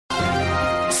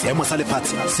seemo sa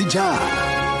lefatshe se jang.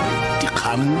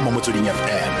 Dikgang mo Motsweding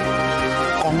FM.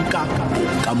 Konka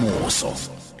bokamoso.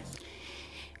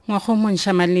 Ngwago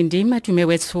montsha malindi matume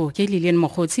wetso ke Lillian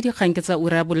Mogotsi dikgang ke tsa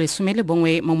ura Bolesome le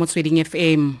Bongwe mo Motsweding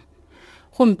FM.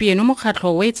 Gompieno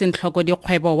Mokgatlho wa etsengtlhoko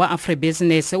dikgweebo wa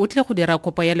Afri-business o tlile go dira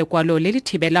kopo ya lekwalo le le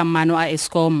thibelang maano a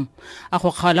Eskom a go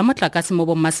kgaola motlakase mo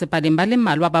boMasepaleng ba le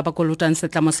mmalwa ba ba kolotang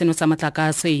setlamo seno sa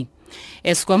motlakase.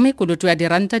 Eskom e kolotwa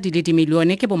diranta di le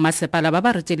dimilione ke boMasepala ba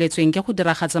ba reteletsweng ke go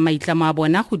diragatsa maitlamo a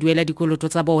bona go duela dikoloto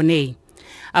tsa bone.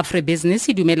 Afri-business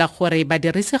e dumela gore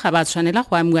badirisi ga ba tshwanela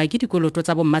go amiwa ke dikoloto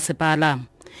tsa boMasepala.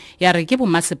 Ya re ke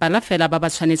boMasepala fela ba ba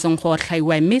tshwanetseng go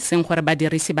tlhaiwa mme seng gore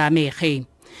badirisi ba amege.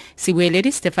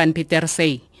 Sibueledi Stefan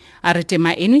Peterse a re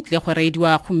tema eno e tlile go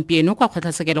reediwa gompieno kwa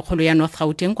kgotlatshekelokgolo ya North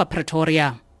Gauteng kwa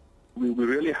Pretoria. We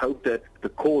really hope that the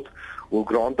court will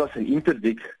grant us an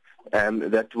interdict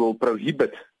that will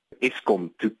prohibit Eskom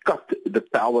to cut the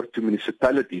power to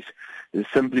municipalities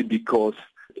simply because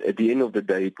at the end of the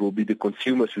day, it will be the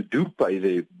consumers who do pay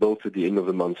their bills at the end of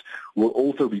the month will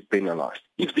also be penalized.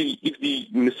 If the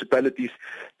municipalities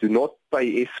do not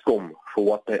pay Eskom for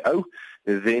what they owe,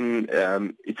 then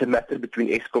it's a matter between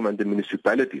Eskom and the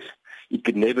municipalities. It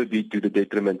can never be to the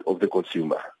detriment of the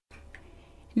consumer.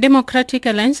 Democratic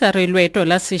Alliance a re lweto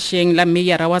la sešeng la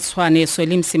meyara wa Tshwane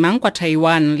Solim Simang kwa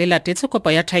Taiwan le latetse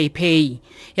kopo ya Taipei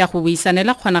ya go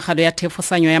buisanela kgonagalo ya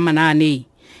thefosanyo ya manane.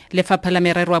 Lefapha la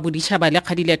merero wa boditšhaba le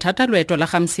kgadile thata lweto la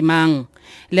Gamsimang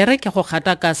le re ke go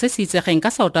gataka se se itsegeng ka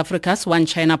South Africa's One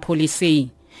China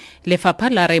policy. Lefapha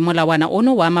la re molawana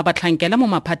ono wa mabatlhankela mo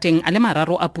maphateng a le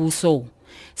mararo a puso.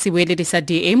 Sebueledi sa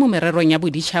DA mo mererong ya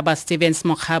boditšhaba Stevens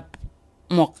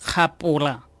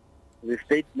Mokgapola. The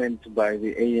statement by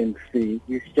the ANC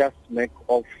is just mark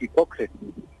of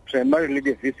hypocrisy. Primarily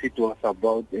the visit was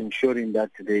about ensuring that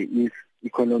there is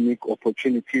economic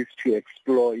opportunities to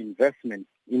explore investment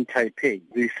in Taipei.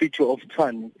 The city of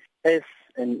Tshwane, as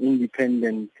an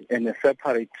independent and a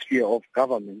separate sphere of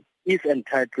government, is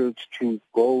entitled to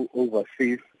go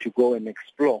overseas to go and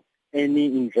explore any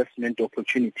investment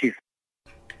opportunities.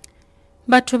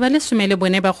 Batho ba le somele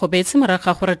bone ba gobetse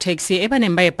moraga gore taxi e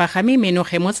baneng ba e pagame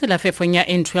menoge mo tselafefong ya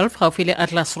N12 gaufi le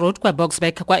Atlas Road kwa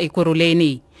Boksburg kwa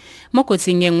Ekurhuleni. Mo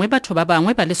kotsing engwe batho ba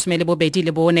bangwe ba le somele bobedi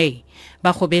le bone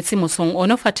ba gobetse mosong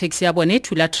ono fa taxi ya bone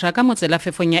thula trucka mo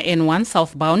tselafefong ya N1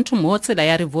 southbound mo tsela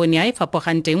ya Rivonia e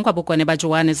fapogang teng kwa bokone ba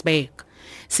Johannesburg.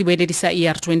 Sibueledi sa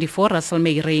ER24 Russell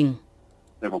Meiring.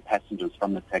 Several passengers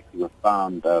from the taxi were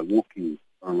found walking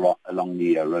along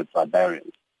the roadside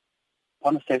barriers.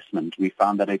 Upon assessment, we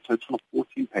found that a total of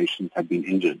 14 patients had been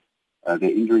injured. Their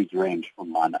injuries range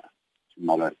from minor to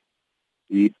moderate.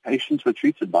 The patients were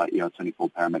treated by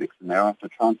ER24 paramedics and thereafter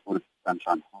transported to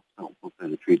Sunshine Hospital for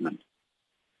further treatment.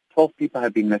 12 people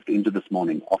have been left injured this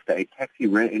morning after a taxi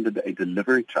rear-ended a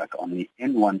delivery truck on the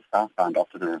N1 southbound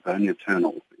after the Rivonia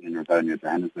terminal in Rivonia,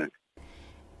 Johannesburg.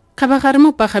 Kabagare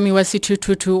mopagami wa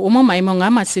sethuthuthu o mo maemong a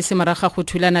masisi moraga go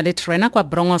thulana le terena kwa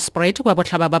Bongwe kwa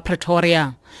botlhaba ba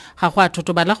Pretoria. Ga go a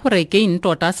thotobala gore ke eng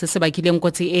tota se se bakileng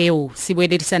kotsi eo.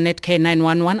 Sebueledi sa Netcare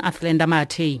 911 Athlenda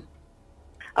Mathe.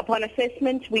 Upon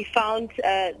assessment, we found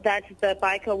that the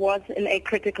biker was in a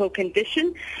critical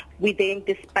condition. We then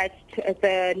dispatched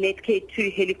the Netcare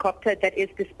 2 helicopter that is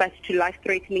dispatched to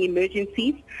life-threatening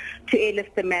emergencies to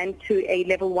airlift the man to a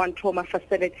level 1 trauma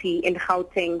facility in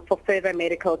Gauteng for further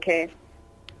medical care.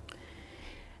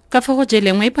 Ka fa go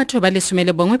jelengwe batho ba le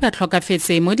somele bongwe ba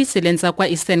tlhokafetse mo ditseleng tsa kwa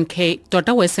Eastern Cape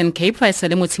tota Western Cape fa se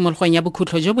le mo tshimologong ya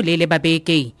bokhutlo jo bolele ba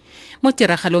beke. Mo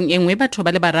tiragalong engwe batho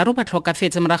ba le bararo ba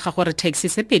tlhokafetse moraga gore taxi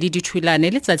se pedi di thulane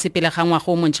letsatsi pele ga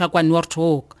ngwaga o montšhwa kwa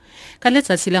Noordhoek. Ka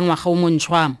letsatsi la ngwaga o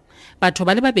montšhwa batho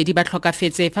ba le babedi ba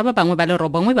tlhokafetse fa ba bangwe ba le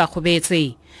robongwe ba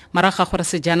gobetse moraga gore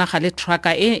sejanaga le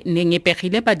trucka e neng e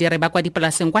pegile badiri ba kwa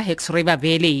dipolaseng kwa Hex River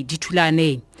Valley di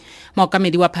thulane.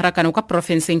 Mokamedi wa pharakano kwa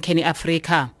profenseng Kenny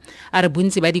Africa a re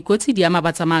bontsi ba dikotsi di ama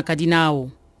batsamaya ka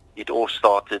dinao. It all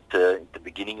started at the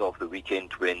beginning of the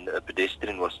weekend when a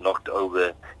pedestrian was knocked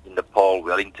over in the Paarl,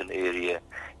 Wellington area,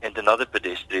 and another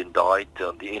pedestrian died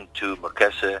on the N2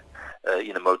 Motlakase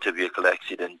in a motor vehicle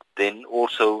accident. Then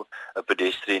also a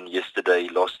pedestrian yesterday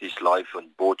lost his life on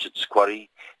Borchards Quarry,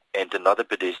 and another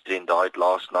pedestrian died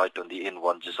last night on the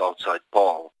N1 just outside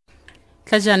Paarl.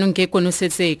 Tla jaanong ke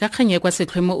konosetse ka kganye kwa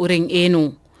setlhomo o reng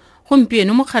eno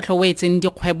Gompieno Mokgatlho wa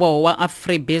dikgweebo wa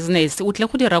Afri-business o tle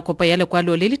go dira kopo ya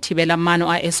lekwalo le le thibelang maano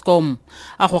a Eskom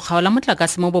a go kgaola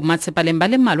motlakase mo boMasepaleng ba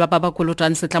le mmalwa ba ba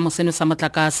kolotang setlamo seno sa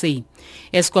motlakase.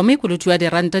 Eskom e kolotiwa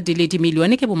diranta di le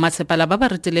dimilione ke boMasepala ba ba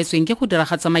reteletsweng ke go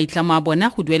diragatsa maitlamo a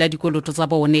bona go duela dikoloto tsa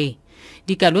bone.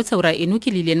 Dikalo tsa ura eno ke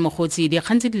Lillian Mogotsi,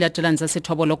 dikgang tse di latelang tsa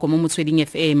sethoboloko mo Motsweding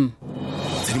FM.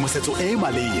 Tshedimosetso e e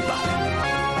maleba,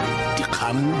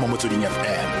 dikgang mo Motsweding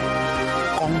FM,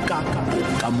 konka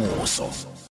bokamoso.